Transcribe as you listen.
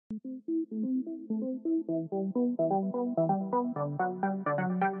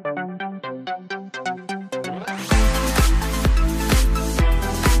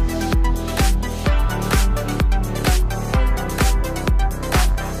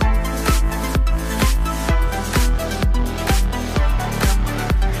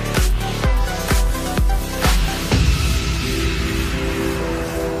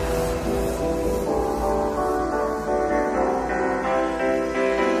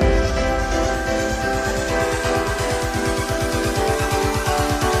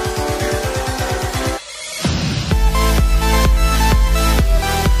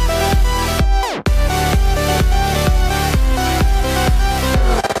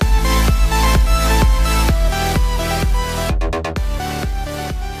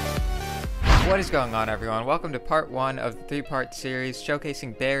What is going on, everyone? Welcome to part 1 of the 3-part series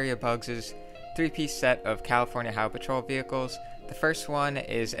showcasing Bay Area Bugs' 3-piece set of California Highway Patrol vehicles. The first one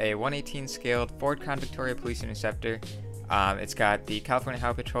is a 1/18 scaled Ford Crown Victoria Police Interceptor. It's got the California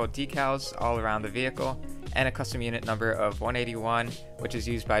Highway Patrol decals all around the vehicle and a custom unit number of 181, which is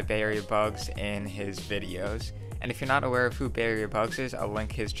used by Bay Area Bugs in his videos. And if you're not aware of who Bay Area Bugs is, I'll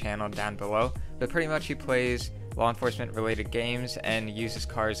link his channel down below. But pretty much he plays law enforcement related games and uses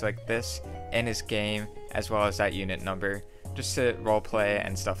cars like this in his game, as well as that unit number, just to roleplay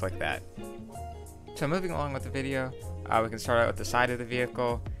and stuff like that. So moving along with the video, we can start out with the side of the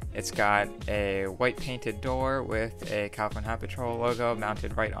vehicle. It's got a white painted door with a California Highway Patrol logo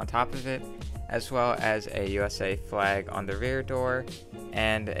mounted right on top of it, as well as a USA flag on the rear door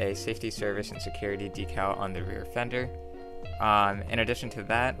and a safety service and security decal on the rear fender. In addition to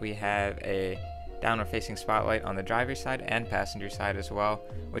that, we have a downward facing spotlight on the driver's side and passenger side as well,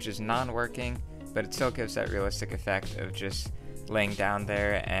 which is non-working, but it still gives that realistic effect of just laying down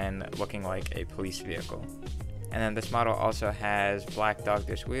there and looking like a police vehicle. And then this model also has black dog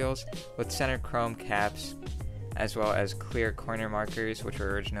dish wheels with center chrome caps, as well as clear corner markers, which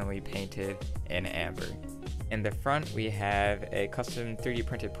were originally painted in amber. In the front, we have a custom 3D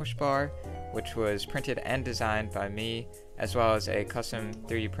printed push bar, which was printed and designed by me, as well as a custom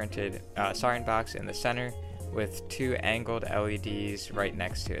 3D printed siren box in the center with 2 angled LEDs right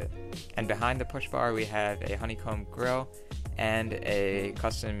next to it. And behind the push bar, we have a honeycomb grille and a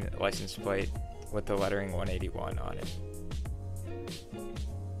custom license plate with the lettering 181 on it.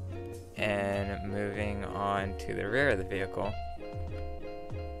 And moving on to the rear of the vehicle,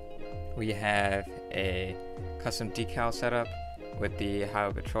 we have a custom decal setup with the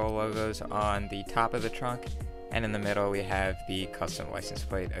Highway Patrol logos on the top of the trunk, and in the middle we have the custom license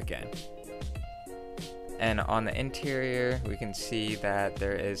plate again. And on the interior, we can see that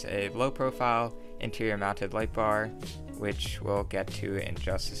there is a low profile interior mounted light bar, which we'll get to in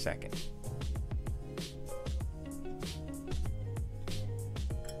just a second.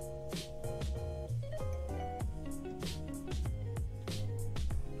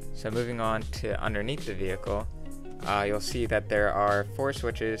 So moving on to underneath the vehicle, you'll see that there are 4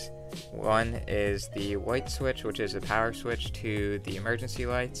 switches. One is the white switch, which is a power switch to the emergency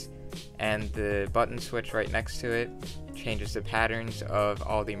lights, and the button switch right next to it changes the patterns of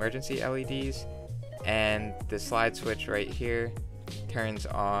all the emergency LEDs, and the slide switch right here turns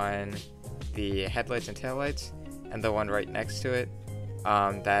on the headlights and taillights, and the one right next to it,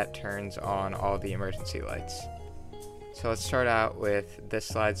 that turns on all the emergency lights. So let's start out with this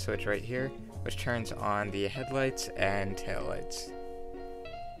slide switch right here, which turns on the headlights and taillights.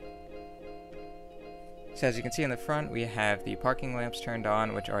 So as you can see in the front, we have the parking lamps turned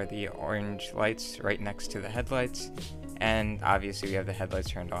on, which are the orange lights right next to the headlights, and obviously we have the headlights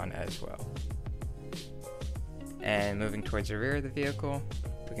turned on as well. And moving towards the rear of the vehicle,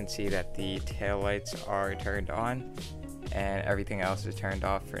 we can see that the taillights are turned on and everything else is turned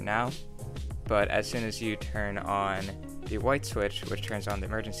off for now. But as soon as you turn on the white switch, which turns on the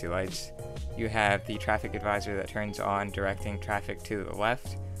emergency lights, you have the traffic advisor that turns on, directing traffic to the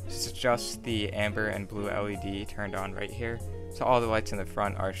left. This is just the amber and blue LED turned on right here, so all the lights in the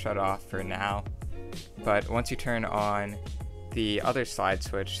front are shut off for now. But once you turn on the other slide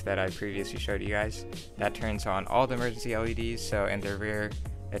switch that I previously showed you guys, that turns on all the emergency LEDs. So in the rear,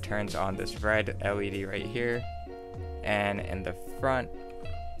 it turns on this red LED right here, and in the front,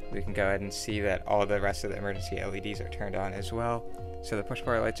 we can go ahead and see that all the rest of the emergency LEDs are turned on as well. So the push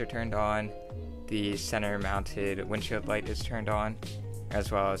bar lights are turned on, the center mounted windshield light is turned on,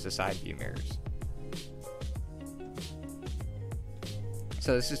 as well as the side view mirrors.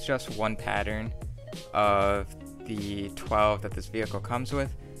 So this is just one pattern of the 12 that this vehicle comes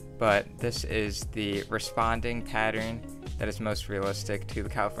with, but this is the responding pattern that is most realistic to the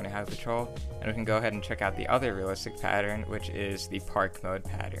California Highway Patrol, and we can go ahead and check out the other realistic pattern, which is the park mode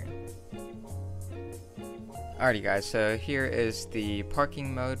pattern. Alrighty guys, so here is the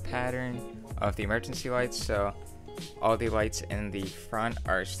parking mode pattern of the emergency lights. So all the lights in the front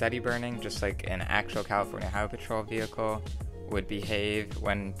are steady burning, just like an actual California Highway Patrol vehicle would behave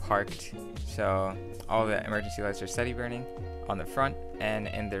when parked. So all the emergency lights are steady burning on the front, and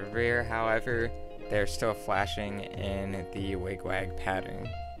in the rear, however, they're still flashing in the wig-wag pattern.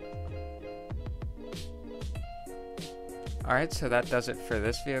 Alright, so that does it for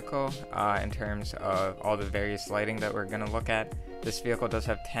this vehicle in terms of all the various lighting that we're going to look at. This vehicle does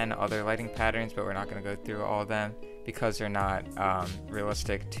have 10 other lighting patterns, but we're not going to go through all of them because they're not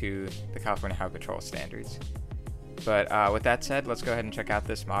realistic to the California Highway Patrol standards. But with that said, let's go ahead and check out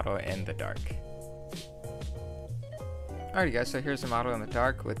this model in the dark. Alrighty guys, so here's the model in the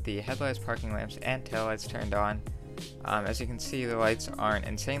dark with the headlights, parking lamps, and taillights turned on. As you can see, the lights aren't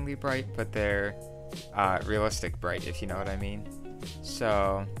insanely bright, but they're realistic bright, if you know what I mean.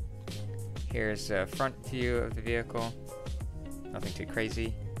 So here's the front view of the vehicle, nothing too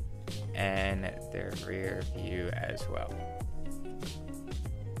crazy, and the rear view as well.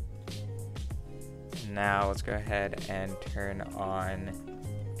 Now let's go ahead and turn on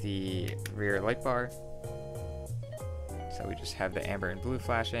the rear light bar. So we just have the amber and blue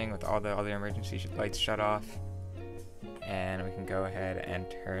flashing with all the other emergency lights shut off. And we can go ahead and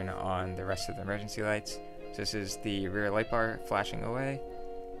turn on the rest of the emergency lights. So this is the rear light bar flashing away.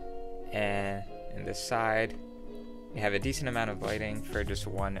 And in this side, we have a decent amount of lighting for just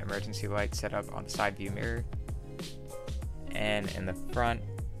one emergency light set up on the side view mirror. And in the front,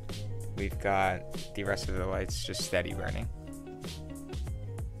 we've got the rest of the lights just steady burning.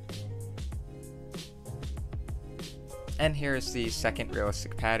 And here is the second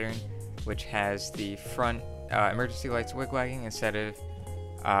realistic pattern, which has the front emergency lights wigwagging instead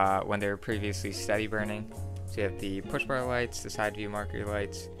of when they were previously steady burning. So you have the push bar lights, the side view marker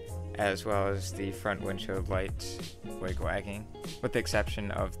lights, as well as the front windshield lights wigwagging, with the exception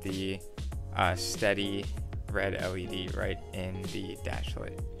of the steady red LED right in the dash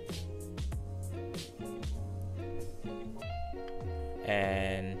light.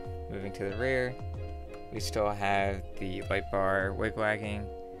 And moving to the rear, we still have the light bar wigwagging,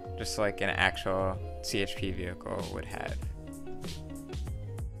 just like an actual CHP vehicle would have.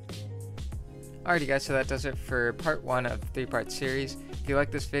 Alrighty guys, so that does it for part 1 of the 3-part series. If you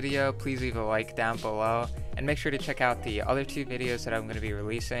like this video, please leave a like down below, and make sure to check out the other 2 videos that I'm going to be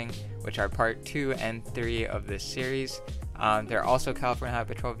releasing, which are part 2 and 3 of this series. They're also California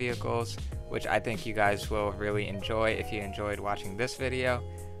Highway Patrol vehicles, which I think you guys will really enjoy if you enjoyed watching this video.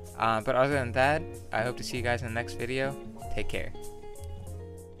 But other than that, I hope to see you guys in the next video. Take care.